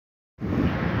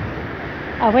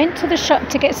I went to the shop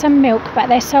to get some milk, but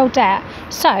they're sold out.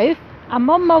 So I'm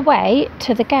on my way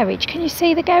to the garage. Can you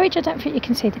see the garage? I don't think you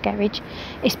can see the garage.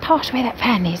 It's past where that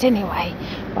van is anyway,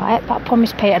 right? But I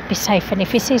promised Pete I'd be safe, and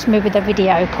if he sees me with a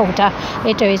video recorder,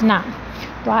 he'll do his nut,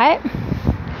 right?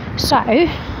 So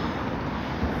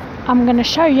I'm going to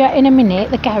show you in a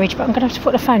minute the garage, but I'm going to have to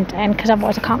put the phone down because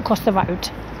otherwise I can't cross the road.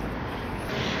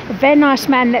 A very nice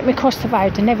man let me cross the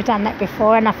road. I've never done that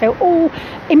before, and I feel all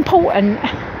important,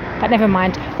 but never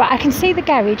mind. Right, I can see the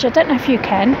garage. I don't know if you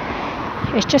can.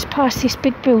 It's just past this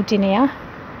big building here.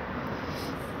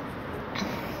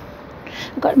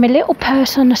 I've got my little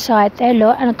purse on the side there,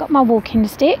 look, and I've got my walking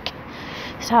stick,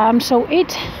 so I'm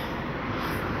sorted.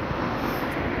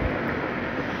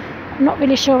 I'm not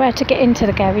really sure how to get into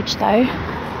the garage though,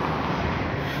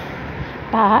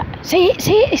 but see,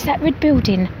 it's that red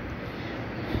building.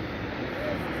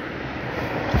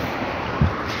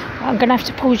 I'm going to have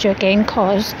to pause you again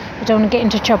because I don't want to get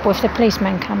into trouble if the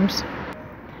policeman comes.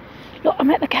 Look,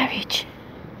 I'm at the garage.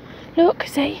 Look,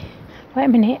 see? Wait a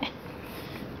minute.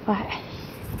 Right.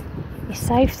 It's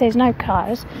safe, there's no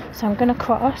cars, so I'm going to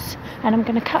cross and I'm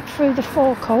going to cut through the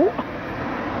forecourt.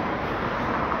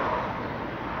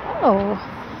 Oh.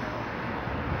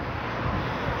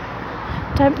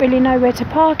 Don't really know where to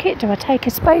park it. Do I take a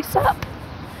space up?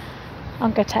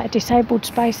 I'm going to take a disabled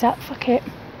space up, fuck it.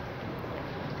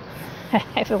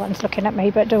 Everyone's looking at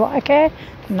me, but do I care?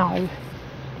 No.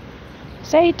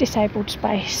 See, disabled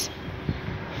space.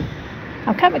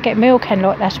 I'm coming to get milk and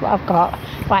look, that's what I've got.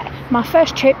 Right, my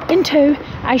first trip into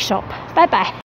a shop. Bye bye.